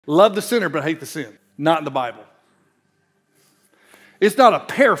Love the sinner but hate the sin. Not in the Bible. It's not a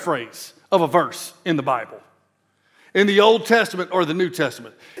paraphrase of a verse in the Bible. In the Old Testament or the New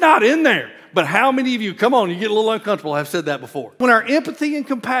Testament. Not in there. But how many of you, come on, you get a little uncomfortable, I've said that before. When our empathy and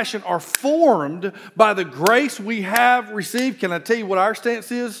compassion are formed by the grace we have received, can I tell you what our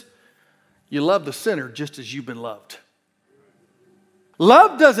stance is? You love the sinner just as you've been loved.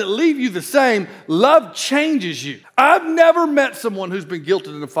 Love doesn't leave you the same. Love changes you. I've never met someone who's been guilted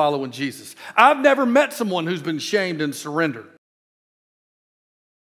into following Jesus. I've never met someone who's been shamed and surrendered.